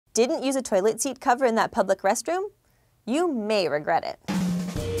Didn't use a toilet seat cover in that public restroom? You may regret it.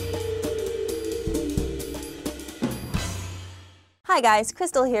 Hi guys,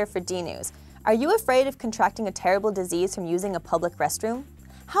 Crystal here for DNews. Are you afraid of contracting a terrible disease from using a public restroom?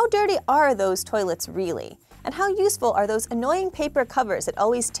 How dirty are those toilets really? And how useful are those annoying paper covers that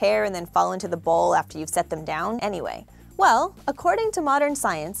always tear and then fall into the bowl after you've set them down anyway? Well, according to modern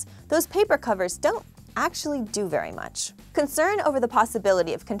science, those paper covers don't actually do very much. Concern over the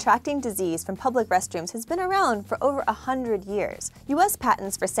possibility of contracting disease from public restrooms has been around for over 100 years. U.S.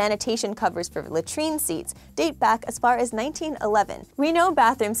 patents for sanitation covers for latrine seats date back as far as 1911. We know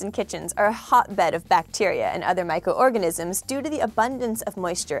bathrooms and kitchens are a hotbed of bacteria and other microorganisms due to the abundance of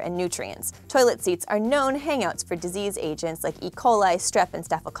moisture and nutrients. Toilet seats are known hangouts for disease agents like E. coli, strep and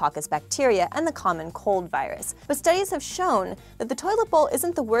staphylococcus bacteria, and the common cold virus. But studies have shown that the toilet bowl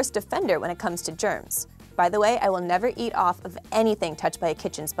isn't the worst offender when it comes to germs. By the way, I will never eat off of anything touched by a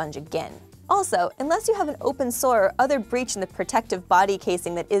kitchen sponge again. Also, unless you have an open sore or other breach in the protective body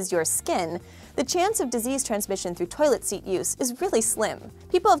casing that is your skin, the chance of disease transmission through toilet seat use is really slim.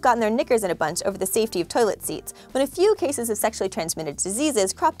 People have gotten their knickers in a bunch over the safety of toilet seats, when a few cases of sexually transmitted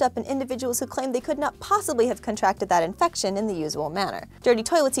diseases cropped up in individuals who claimed they could not possibly have contracted that infection in the usual manner. Dirty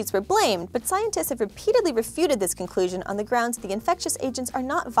toilet seats were blamed, but scientists have repeatedly refuted this conclusion on the grounds that the infectious agents are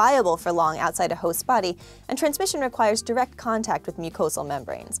not viable for long outside a host's body, and transmission requires direct contact with mucosal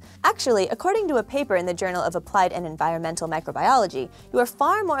membranes. Actually, according to a paper in the Journal of Applied and Environmental Microbiology, you are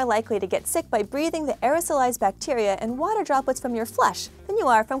far more likely to get sick by breathing the aerosolized bacteria and water droplets from your flesh than you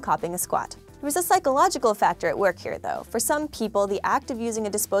are from copying a squat. There's a psychological factor at work here, though. For some people, the act of using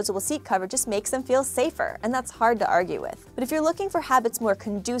a disposable seat cover just makes them feel safer, and that's hard to argue with. But if you're looking for habits more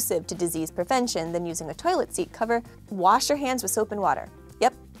conducive to disease prevention than using a toilet seat cover, wash your hands with soap and water.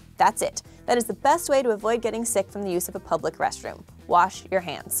 Yep, that's it. That is the best way to avoid getting sick from the use of a public restroom. Wash your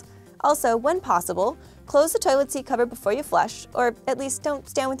hands. Also, when possible, close the toilet seat cover before you flush, or at least don't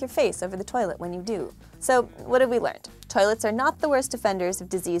stand with your face over the toilet when you do. So, what have we learned? Toilets are not the worst offenders of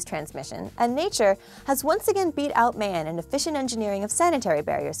disease transmission, and nature has once again beat out man in efficient engineering of sanitary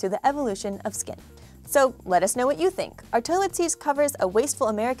barriers through the evolution of skin. So, let us know what you think. Are toilet seat covers a wasteful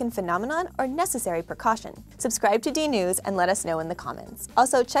American phenomenon or necessary precaution? Subscribe to DNews and let us know in the comments.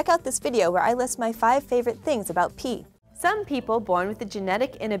 Also, check out this video where I list my 5 favorite things about pee. Some people born with the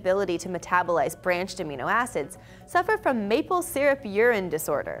genetic inability to metabolize branched amino acids suffer from maple syrup urine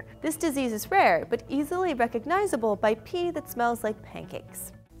disorder. This disease is rare, but easily recognizable by pee that smells like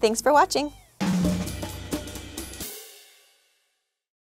pancakes. Thanks for watching!